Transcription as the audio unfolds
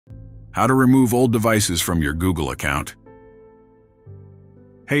How to remove old devices from your Google account.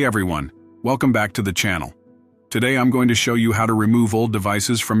 Hey everyone, welcome back to the channel. Today I'm going to show you how to remove old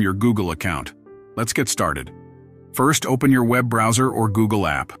devices from your Google account. Let's get started. First, open your web browser or Google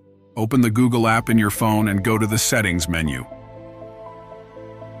app. Open the Google app in your phone and go to the Settings menu.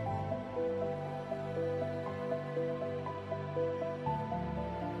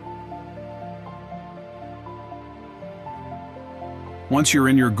 Once you're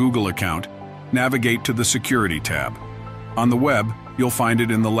in your Google account, navigate to the Security tab. On the web, you'll find it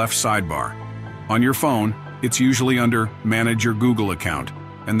in the left sidebar. On your phone, it's usually under Manage your Google account,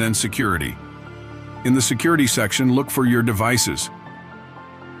 and then Security. In the Security section, look for your devices.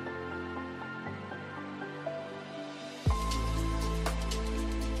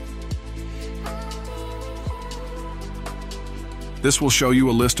 This will show you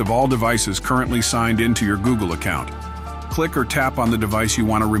a list of all devices currently signed into your Google account. Click or tap on the device you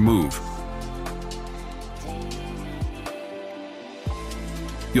want to remove.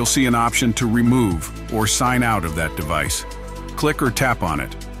 You'll see an option to remove or sign out of that device. Click or tap on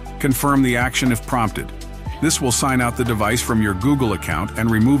it. Confirm the action if prompted. This will sign out the device from your Google account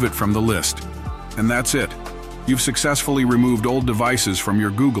and remove it from the list. And that's it. You've successfully removed old devices from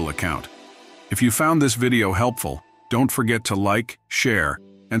your Google account. If you found this video helpful, don't forget to like, share,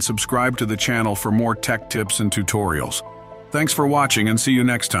 and subscribe to the channel for more tech tips and tutorials. Thanks for watching and see you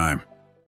next time.